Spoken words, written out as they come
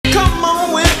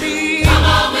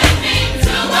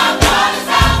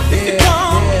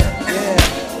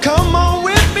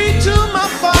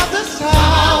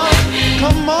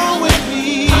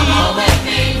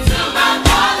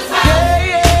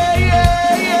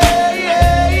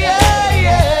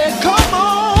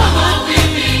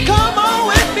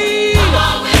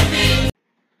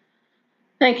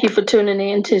Thank you for tuning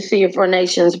in to Sea of Our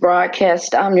Nations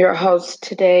broadcast. I'm your host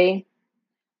today,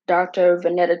 Dr.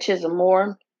 Vanetta Chisholm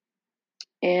Moore,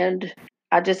 and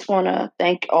I just want to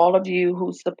thank all of you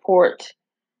who support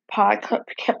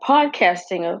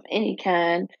podcasting of any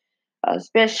kind,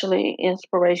 especially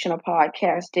inspirational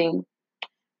podcasting.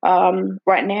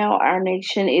 Right now, our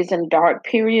nation is in a dark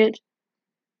period,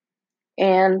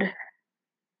 and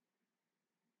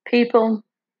people,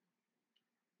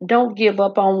 don't give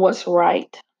up on what's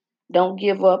right. Don't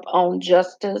give up on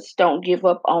justice. Don't give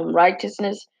up on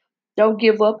righteousness. Don't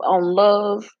give up on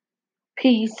love,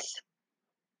 peace,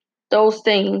 those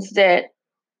things that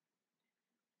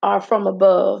are from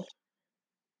above.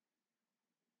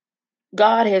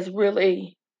 God has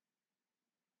really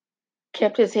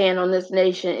kept his hand on this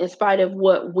nation in spite of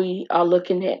what we are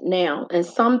looking at now. And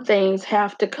some things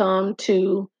have to come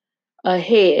to a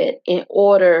head in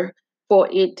order for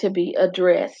it to be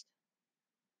addressed.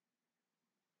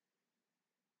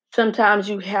 Sometimes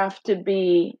you have to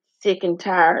be sick and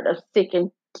tired of being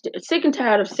sick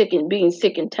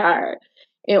and tired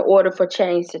in order for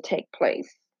change to take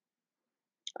place.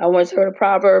 I once heard a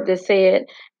proverb that said,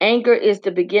 anger is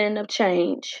the beginning of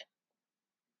change.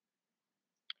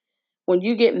 When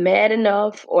you get mad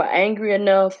enough or angry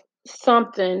enough,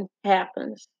 something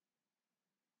happens.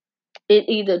 It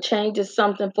either changes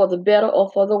something for the better or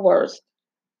for the worse.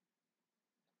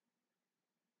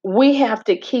 We have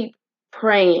to keep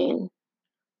praying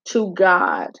to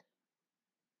God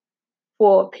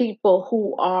for people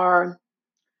who are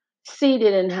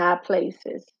seated in high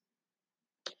places.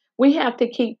 We have to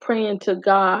keep praying to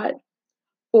God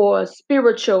for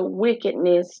spiritual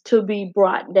wickedness to be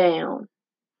brought down.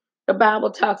 The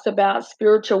Bible talks about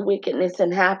spiritual wickedness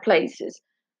in high places,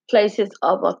 places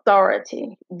of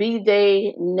authority, be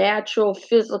they natural,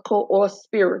 physical, or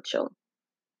spiritual.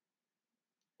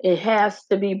 It has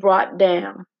to be brought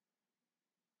down.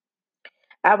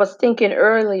 I was thinking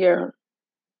earlier,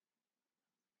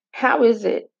 how is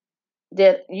it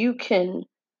that you can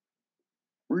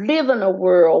live in a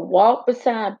world, walk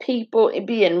beside people, and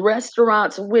be in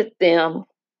restaurants with them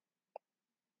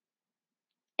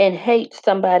and hate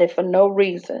somebody for no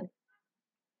reason?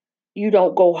 You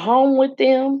don't go home with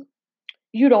them.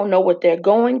 You don't know what they're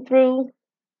going through.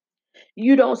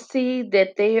 You don't see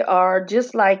that they are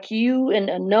just like you in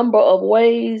a number of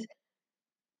ways,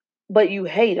 but you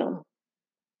hate them.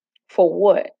 For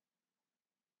what?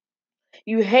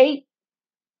 You hate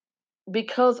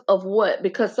because of what?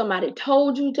 Because somebody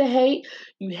told you to hate?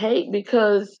 You hate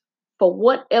because for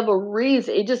whatever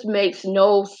reason, it just makes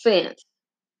no sense.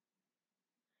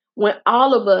 When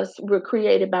all of us were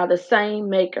created by the same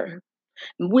maker,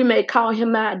 we may call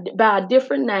him by a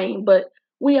different name, but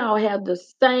we all have the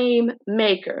same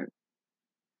maker.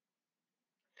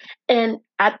 And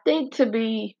I think to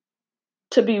be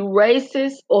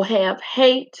racist or have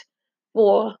hate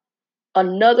for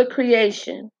another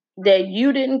creation that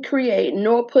you didn't create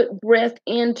nor put breath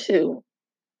into,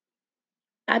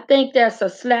 I think that's a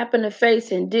slap in the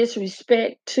face and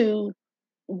disrespect to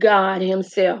God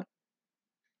himself.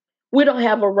 We don't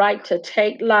have a right to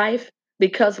take life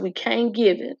because we can't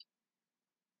give it.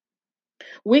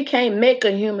 We can't make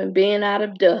a human being out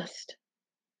of dust.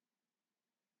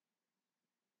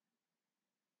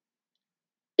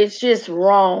 It's just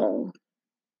wrong.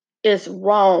 It's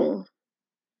wrong.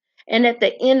 And at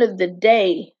the end of the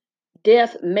day,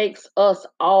 death makes us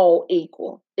all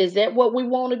equal. Is that what we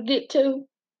want to get to?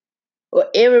 Or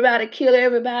everybody kill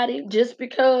everybody just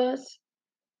because?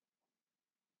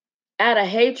 Out of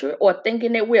hatred or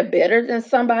thinking that we're better than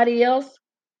somebody else?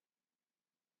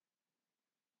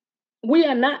 We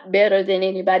are not better than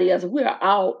anybody else. We are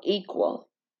all equal.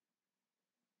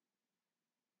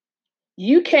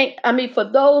 You can't, I mean, for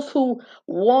those who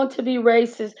want to be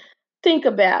racist, think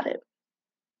about it.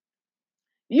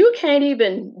 You can't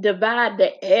even divide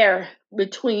the air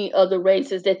between other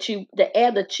races the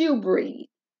air that you breathe.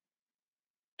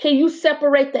 Can you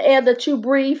separate the air that you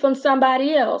breathe from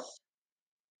somebody else?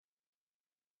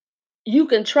 You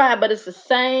can try, but it's the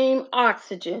same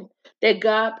oxygen that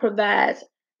God provides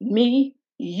me,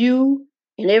 you,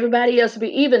 and everybody else,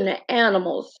 even the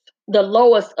animals, the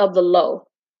lowest of the low,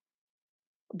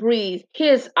 breathe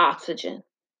his oxygen.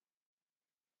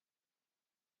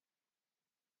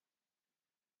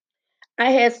 I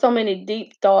had so many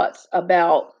deep thoughts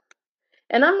about,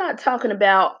 and I'm not talking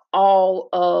about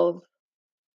all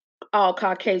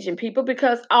Caucasian people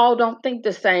because all don't think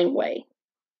the same way.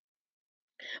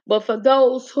 But for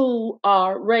those who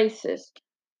are racist,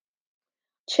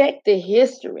 check the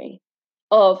history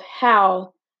of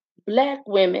how Black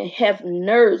women have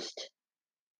nursed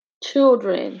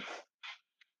children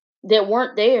that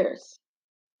weren't theirs.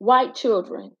 white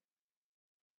children,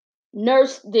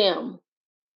 nursed them,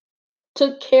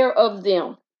 took care of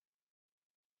them.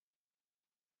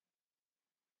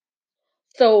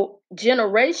 So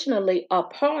generationally, a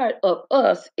part of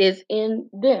us is in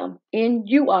them, in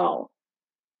you all.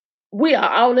 We are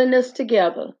all in this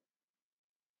together.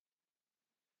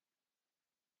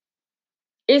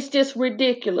 It's just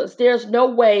ridiculous. There's no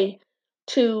way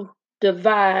to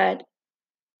divide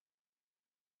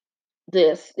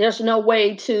this. There's no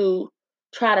way to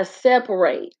try to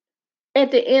separate.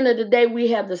 At the end of the day,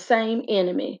 we have the same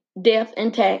enemy, death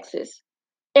and taxes.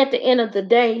 At the end of the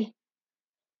day,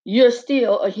 you're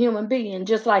still a human being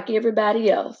just like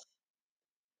everybody else.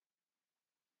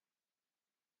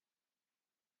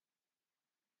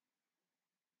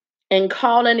 And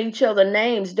calling each other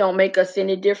names don't make us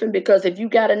any different, because if you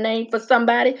got a name for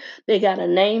somebody, they got a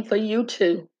name for you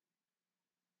too.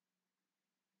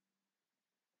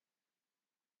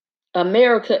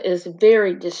 America is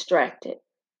very distracted.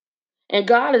 And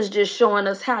God is just showing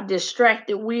us how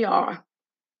distracted we are.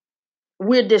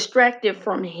 We're distracted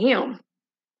from Him.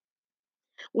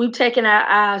 We've taken our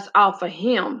eyes off of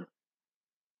Him.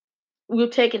 We're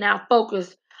taking our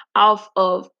focus off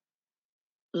of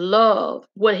love,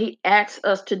 what He asks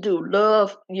us to do.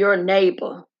 Love your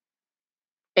neighbor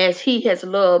as He has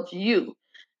loved you.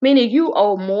 Meaning you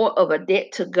owe more of a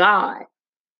debt to God.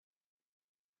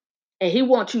 And He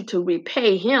wants you to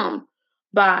repay Him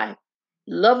by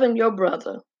loving your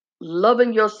brother,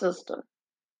 loving your sister.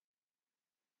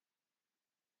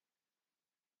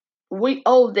 We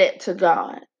owe that to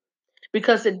God,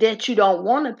 because the debt you don't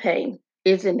want to pay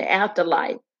is in the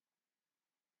afterlife.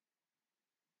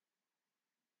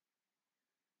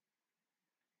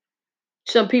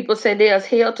 Some people say there's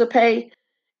hell to pay.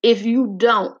 If you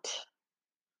don't,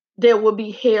 there will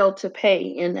be hell to pay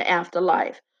in the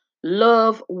afterlife.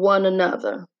 Love one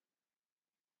another.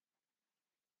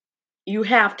 You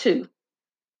have to.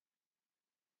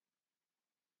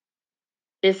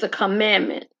 It's a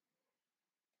commandment.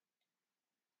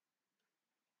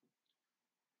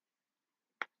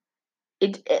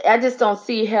 I just don't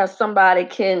see how somebody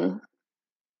can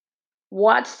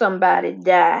watch somebody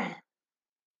die,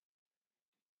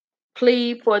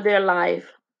 plead for their life,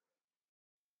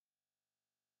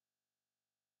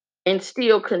 and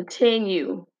still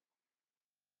continue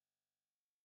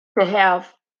to have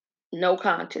no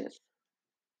conscience.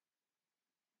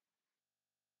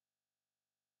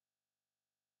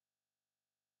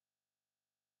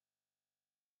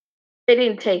 They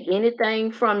didn't take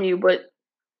anything from you, but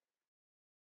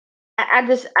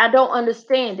I don't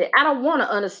understand it. I don't want to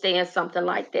understand something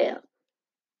like that.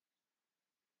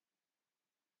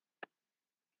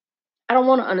 I don't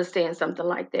want to understand something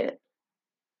like that.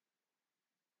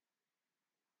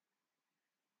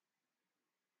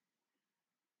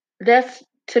 That's,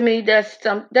 to me, that's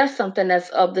something that's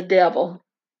of the devil.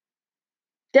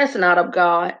 That's not of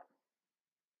God.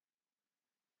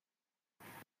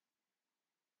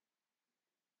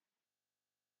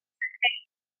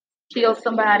 Kill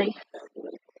somebody,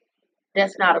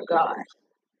 that's not of God.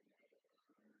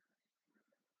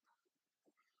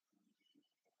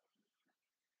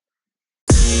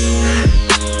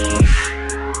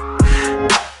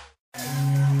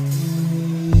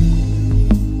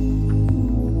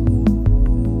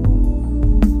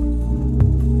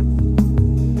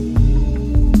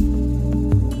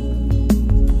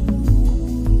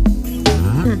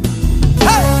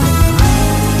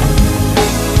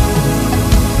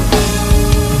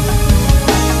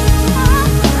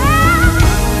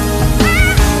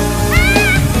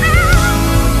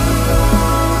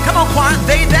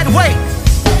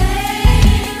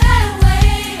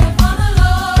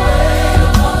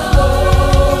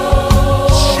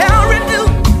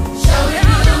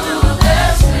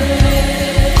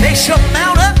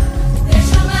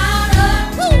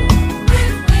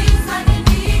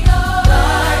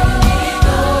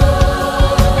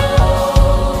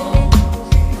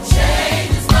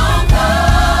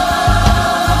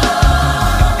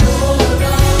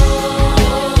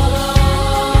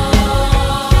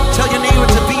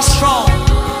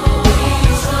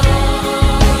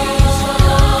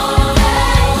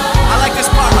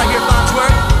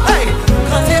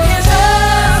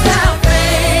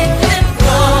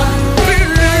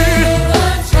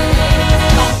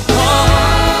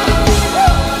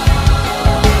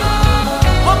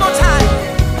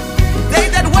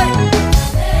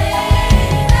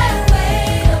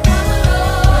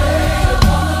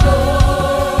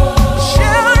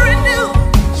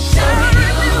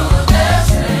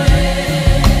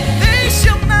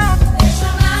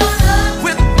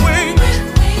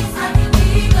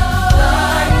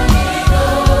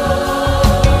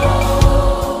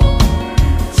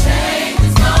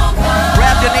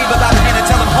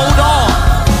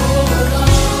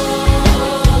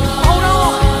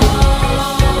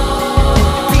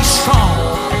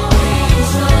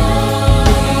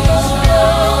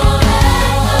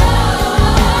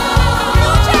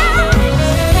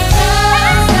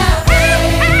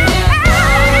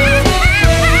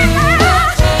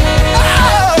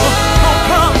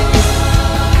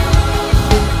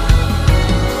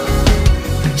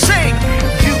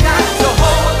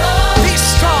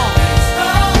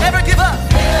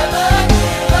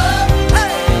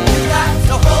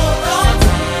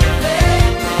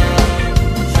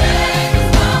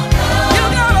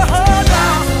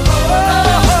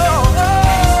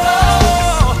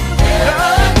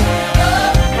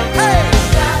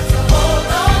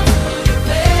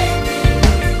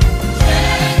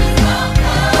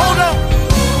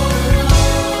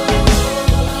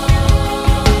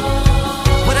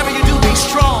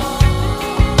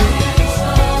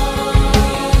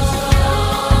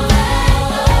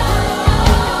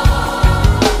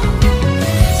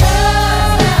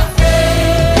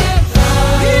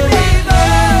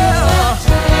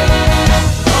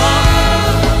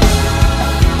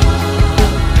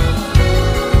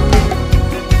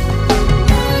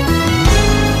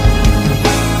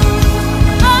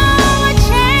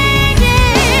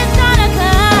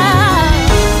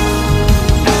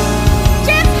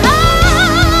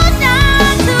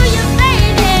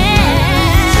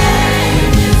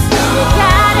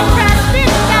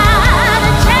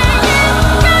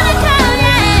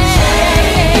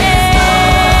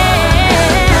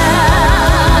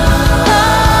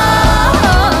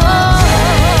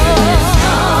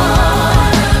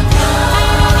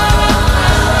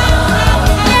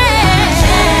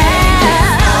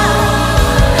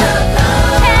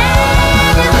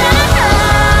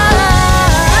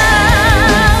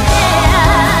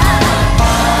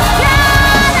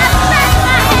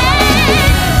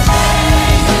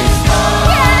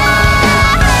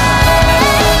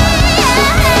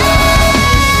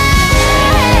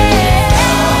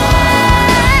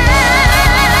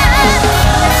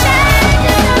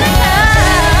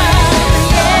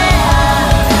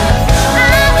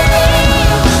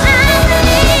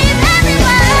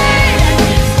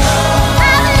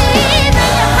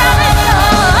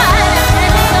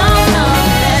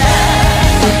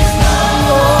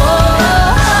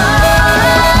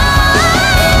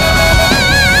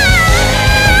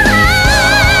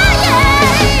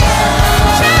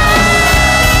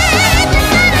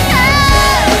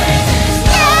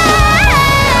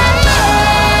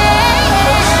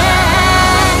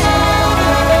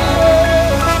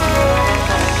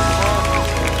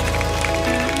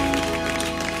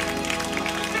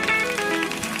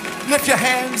 lift your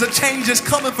hands. A change is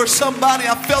coming for somebody.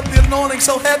 I felt the anointing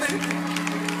so heavy.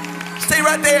 Stay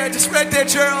right there, just right there,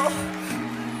 Gerald.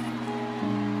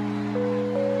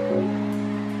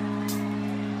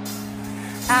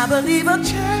 I believe a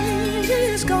change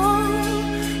is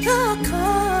gonna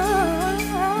come.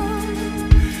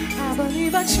 I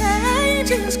believe a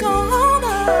change is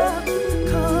gonna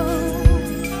come.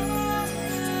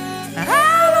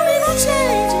 I believe a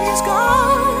change is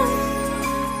gonna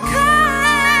come.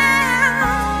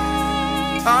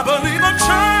 I believe a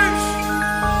change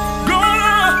gonna.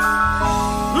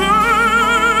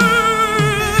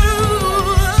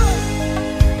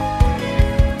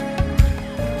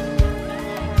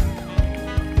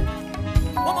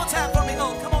 One more time for me.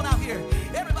 Oh, come on out here.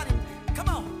 Everybody, come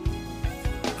on.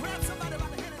 Grab somebody by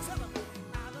the hand and tell them,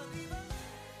 I believe it.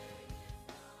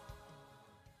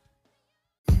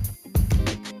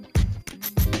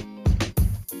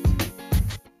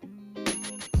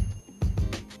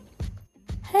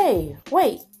 Hey,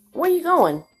 wait, where you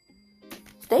going?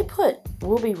 Stay put.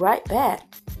 We'll be right back.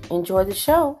 Enjoy the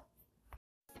show.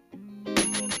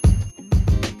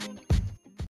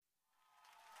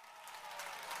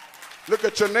 Look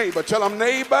at your neighbor. Tell them,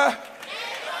 neighbor,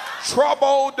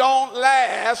 trouble don't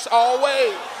last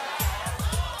always.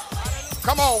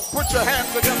 Come on, put your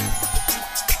hands together.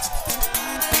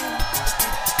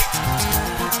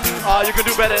 Oh, you can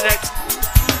do better than that.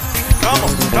 Come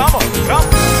on, come on, come on.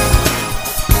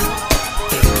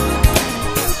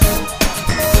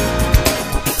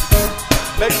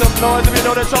 Make some noise if you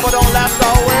know that trouble don't last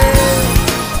always.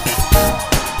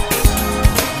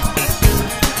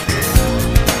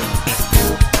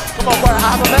 Come on, brother, I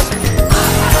have a message.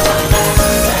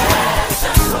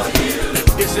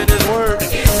 It's in His Word.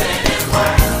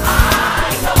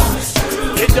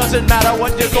 It doesn't matter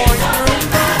what you're going through.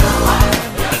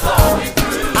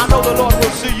 I know the Lord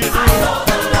will see you through.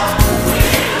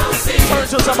 Turn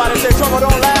to somebody and say, trouble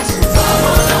don't last.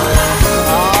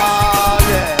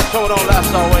 Yeah, trouble don't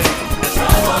last always.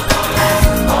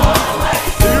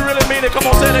 Do you really mean it? Come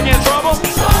on, say it again, trouble.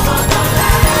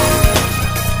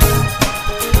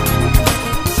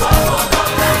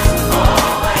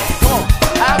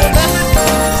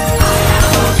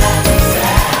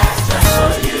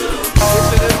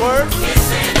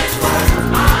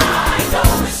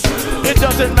 It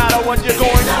doesn't matter what you're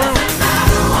going through.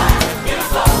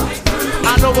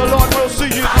 I know the Lord will see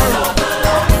you through.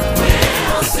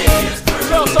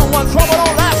 Tell someone, trouble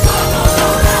don't last.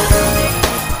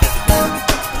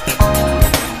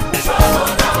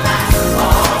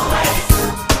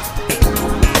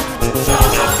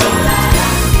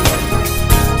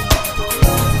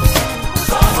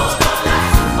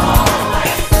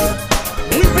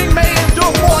 Weeping may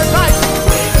endure for a night,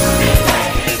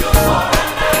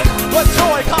 but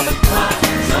joy cometh.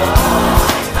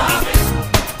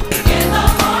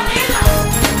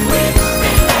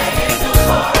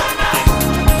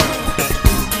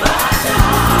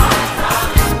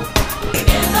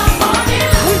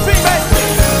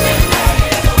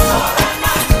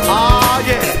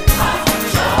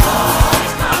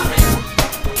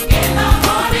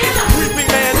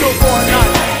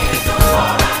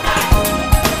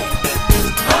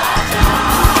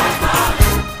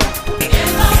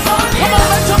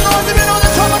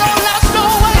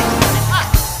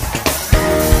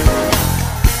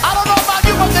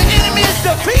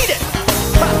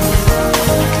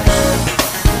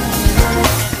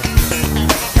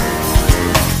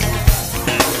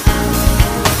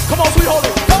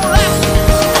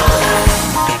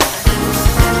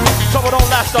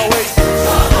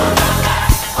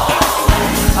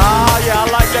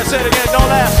 Say it again, don't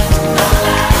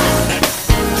last.